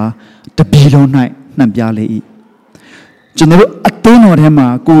naroha, the below night, Nambiale. General Atono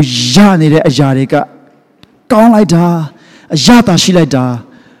Hema go Yanni a Jarika, gone like da, a Yata Shilada,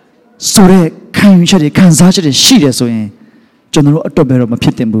 Sore, Kan Shadi, Kansachi, she so in General Atobero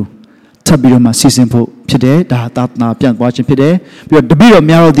Pitembu. Tabiroma season Pide, Tatna Pian watching Pide, we are the beer of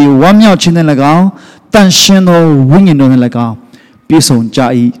Maro the 1 year chin and lagal, Tanshino winging on the lagal, Bison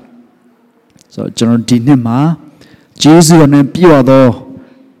Jai. So General Dinema, Jesu and Piwado,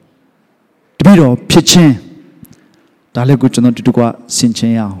 the beer of pitching, Daleko General Tutua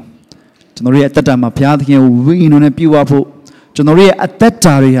Sinchea. General at that time, a Piathin winging on a Piwapo, General at that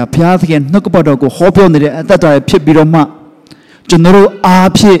time, a Piathin, Nokopato, hop on the at that time, Pibiroma, General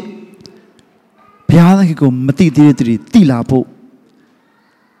Api. Piathin Mati Tilapo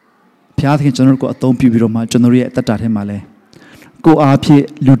Piathin General go a tom pibiroma, General at the Tatemale. Go up here,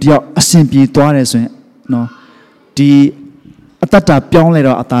 Ludia, a simple toilet, no. The Atata Pion letter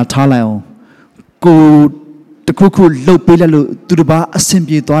at that Talao. Go the cuckoo low pilalu to the bar, a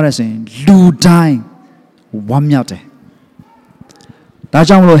simple toilet, Lu dying 1 minute.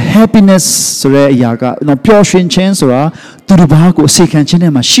 Dajamo happiness, Sore Yaga, no pure shin chance or to the bar go sick and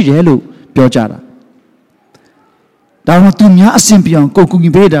chinema, she hello, Piojara. Dawa tunya asimpion ko kungi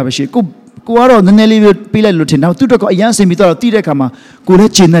beda bashi ko aro neli pila lutin now tu ko yan simito ti de kama ko le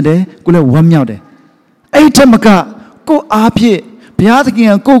chin de ko le wam myaw de ai thamaka ko a phit bya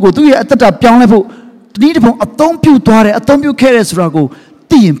thakin ko tu ye atata pyaung lai pho tni de phong athong pyu twa de athong pyu khe de sora ko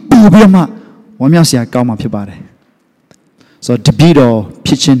ti yin pu pi ma wam myaw sia kaung ma phit ba de so debi do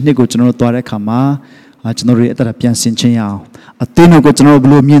phit chin nit ko jano twa de kha ma jano ri atata pyan sin chin ya aw atin ko jano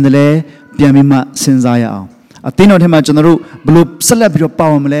blo myin de le pyan mi ma sin sa ya aw Atheno Hema General Blue Celebrio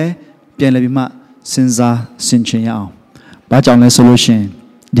Pawmle, Pianabima, Sinza, Sinchin Yao. Bajan solution,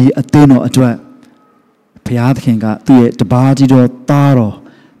 the Atheno Adwa Piat Kinga, the body do Taro,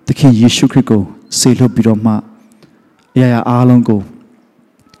 the King Yishukriko, Selo Bidoma, Yaya Alongo.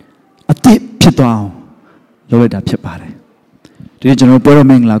 A tip Pitao, Loretta Pipare. The General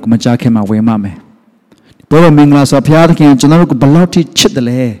Boromingla, Kumachakema, we mame. Boromingla, so Piat King, General Baloti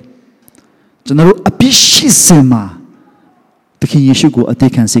Chitale. General Apishisema, the King Yishugo, a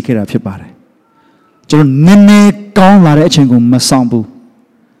take and secret of Pipare. General Nene Gong Lare Chingo Masambu.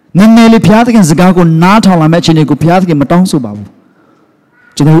 Nene Piatic and Zagago, not all I mentioned a good Piatic and Matansu Babu.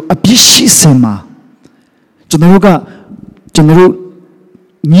 General Apishisema. General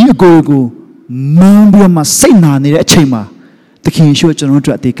Niagogo, Mambia Masena near a chamber. The King Yishu General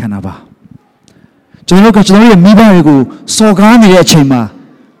to a take Canava. General General Mibarigo, Sogani a chamber.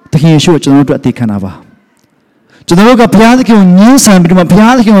 The King Yishu General to a take Canava. General Piatic news and Biduma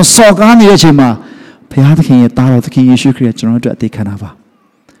Piatic and Sogani a chamber. Piatic and Taro, the King Yishu create General to a take Canava.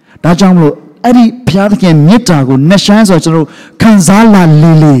 That Jamlo, Eddie Piatic and Mitago, Nashans or General Kanzala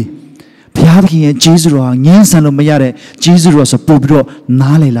Lily. ဘုရားသခင်ရဲ့ဂျေဇုတော်ဟာငင်းဆန်လို့မရတဲ့ဂျေဇုတော်ဆိုပို့ပြီးတော့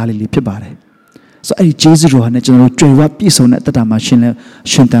နားလေလာလေဖြစ်ပါတယ်ဆိုအဲ့ဒီဂျေဇုတော်ဟာနဲ့ကျွန်တော်တို့ကြွယ်ဝပြည့်စုံတဲ့အသက်တာမှာရှင်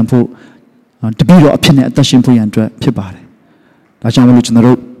သန်ဖို့တပည့်တော်အဖြစ်နဲ့အသက်ရှင်ဖို့ရန်အတွက်ဖြစ်ပါတယ်ဒါကြောင့်မလို့ကျွန်တော်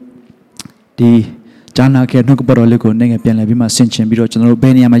တို့ဒီဂျာနာကနှုတ်ကပတ်တော်လေးကိုနိုင်ငံပြန်လည်ပြီးမှဆင်ခြင်ပြီးတော့ကျွန်တော်တို့ဘ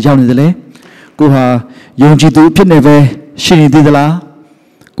ယ်နေရာမှာရောက်နေသလဲကိုဟာယုံကြည်သူဖြစ်နေပဲရှိနေသေးသလား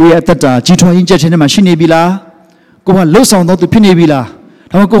ကိုရဲ့အသက်တာကြီးထွားရင်းကျက်ခြင်းထဲမှာရှိနေပြီလားကိုဟာလှုပ်ဆောင်သောသူဖြစ်နေပြီလား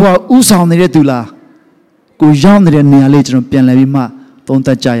ဒါမှမဟုတ်ကိုဟာဥဆောင်နေတဲ့သူလားကိုရောက်နေတဲ့နေရာလေးကျွန်တော်ပြန်လည်ပြီးမှသုံးသ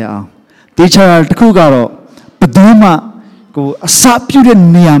ပ်ကြရအောင်တေချာတစ်ခုကတော့ဘယ်သူမှကိုအစပြုတဲ့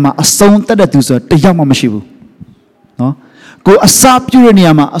နေရာမှာအဆုံးသက်တဲ့သူဆိုတော့တယောက်မှမရှိဘူးနော်ကိုအစပြုတဲ့နေ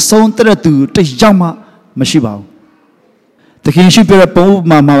ရာမှာအဆုံးသက်တဲ့သူတယောက်မှမရှိပါဘူးတခင်ရှိပြတဲ့ပုံဥ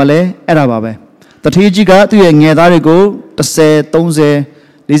ပမာမှာလည်းအဲ့ဒါပါပဲတထေးကြီးကသူ့ရဲ့ငယ်သားတွေကို30 30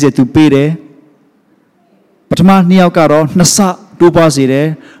 40သူပေးတယ်ပထမ2ယောက်ကတော့2ဆတိုးပွားစေတယ်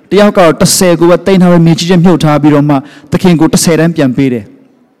တယောက်ကတော့30ကိုပဲတိန်းထားပြီးမြေကြီးချင်းမြုပ်ထားပြီးတော့မှတခင်ကို30တန်းပြန်ပေးတယ်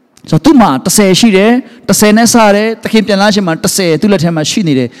ဆိုတော့သူ့မှာ30ရှိတယ်30နဲ့စားတယ်တခင်ပြန်လာချိန်မှာ30သူ့လက်ထဲမှာရှိ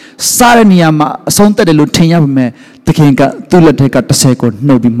နေတယ်စားတဲ့နေရာမှာအဆုံးသက်တယ်လို့ထင်ရပါမယ်တခင်ကသူ့လက်ထဲက30ကို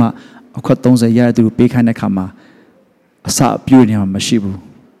နှုတ်ပြီးမှအခွက်30ရတဲ့သူကိုပေးခိုင်းတဲ့ခါမှာအစပြည့်နေမှာမရှိဘူး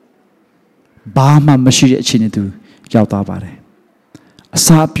ဘာမှမရှိတဲ့အခြေအနေသူရောက်သွားပါတယ်အစ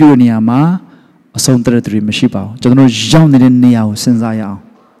ပြည့်နေရာမှာအဆုံးသက်တဲ့သူတွေမရှိပါဘူးကျွန်တော်တို့ရောက်နေတဲ့နေရာကိုစဉ်းစားရအောင်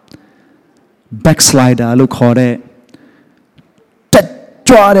backslider လို့ခေါ်တဲ့တက်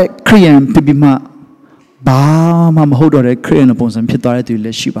ကြွတဲ့ခရိယန်ဖြစ်ပြီးမှဘာမှမဟုတ်တော့တဲ့ခရိယန်လိုပုံစံဖြစ်သွားတဲ့သူလ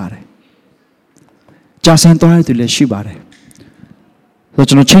ည်းရှိပါတယ်ကြာဆင်းသွားတဲ့သူလည်းရှိပါတယ်ဆိုတော့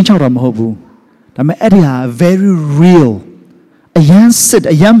ကျွန်တော်ချင်းချောက်တာမဟုတ်ဘူးဒါပေမဲ့အဲ့ဒီဟာ very real အယမ်းစစ်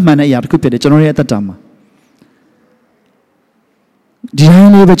အယမ်းမှန်တဲ့အရာတစ်ခုဖြစ်တယ်ကျွန်တော်ရဲ့အသက်တာမှာဒီတို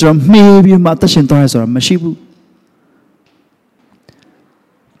င်းလေးပဲကျွန်တော်မှေးပြီးမှအသက်ရှင်သွားရဆိုတာမရှိဘူး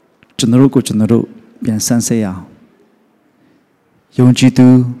ကျွန်တော်တို့ပြန်ဆန်းစစ်ရအောင်ယုံကြည်သူ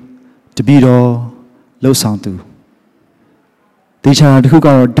တပည့်တော်လှုပ်ဆောင်သူတေချာတစ်ခုက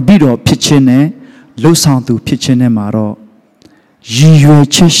တော့တပည့်တော်ဖြစ်ခြင်းနဲ့လှုပ်ဆောင်သူဖြစ်ခြင်းနဲ့မှာတော့ရည်ရွယ်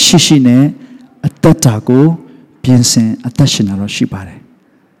ချက်ရှိနဲ့အသက်တာကိုပြင်ဆင်အသက်ရှင်တာတော့ရှိပါတယ်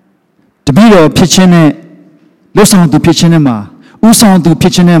တပည့်တော်ဖြစ်ခြင်းနဲ့လှုပ်ဆောင်သူဖြစ်ခြင်းနဲ့မှာဥဆောင်သူဖြ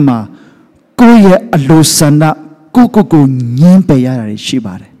စ်ခြင်းနဲ့မှာကိုယ့်ရဲ့အလိုဆန္ဒကိုငင်းပယ်ရတာရှိ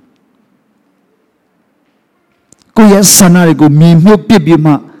ပါတယ်ကိုယ့်ရဲ့ဆန္ဒတွေကိုမြင်မြုပ်ပစ်ပြီး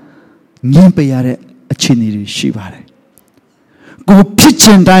မှငင်းပယ်ရတဲ့အခြေအနေတွေရှိပါတယ်ကိုဖြစ်ခြ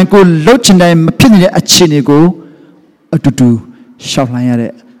င်းတိုင်းကိုလှုပ်ခြင်းတိုင်းမဖြစ်နေတဲ့အခြေအနေကိုအတူတူရှောက်လှမ်းရ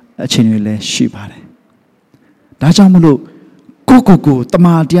တဲ့အခြေအနေတွေလည်းရှိပါတယ်ဒါကြောင့်မလို့ကိုတ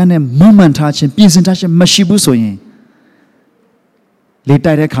မာတရားနဲ့မွမ်းမံထားခြင်းပြင်ဆင်ထားခြင်းမရှိဘူးဆိုရင်လေ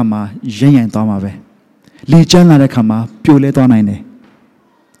တိုက်တဲ့ခါမှာရင်သွားမှာပဲလေကျန်းလာတဲ့ခါမှာပြိုလဲသွားနိုင်တယ်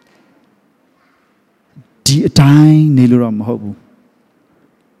ဒီအတိုင်းနေလို့တော့မဟုတ်ဘူး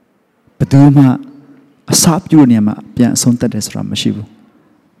ဘယ်သူမှအစပြုနေမှာပြန်အဆုံးသတ်တယ်ဆိုတာမရှိဘူး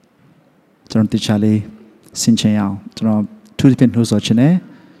ကျွန်တော်တခြားလေးဆင်ခြင်အောင်ကျွန်တော်သူတစ်ပြည့်နှိုးဆော်ခြင်းနဲ့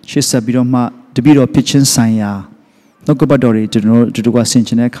ရှေ့ဆက်ပြီးတော့မှတပည့်တော်ဖြစ်ခြင်းဆိုင်ရာနှုတ်ကပတ်တော်တွေကျွန်တော်တို့ကဆင်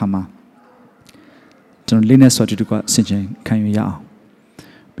ခြင်တဲ့အခါမှာကျွန်တော်လေးနဲ့ဆော်တူကဆင်ခြင်ခံယူရအောင်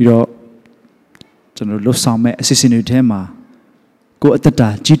ပြီးတော့ကျွန်တော်လှုပ်ဆောင်မဲ့အစီအစဉ်တွေထဲမှာကိုယ်အသက်တာ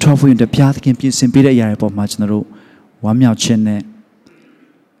ကြီးထွားဖို့ရင်တပြားသခင်ပြင်ဆင်ပေးတဲ့အရာတွေပေါ်မှာကျွန်တော်တို့ဝမ်းမြောက်ခြင်းနဲ့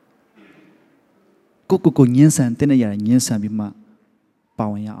ကိုညှင်းဆန်တဲ့အရာညှင်းဆန်ပြီးမှပါ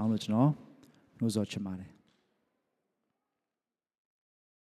ဝင်ရအောင်လို့ကျွန်တော်နှိုးဆော်ချင်ပါတယ်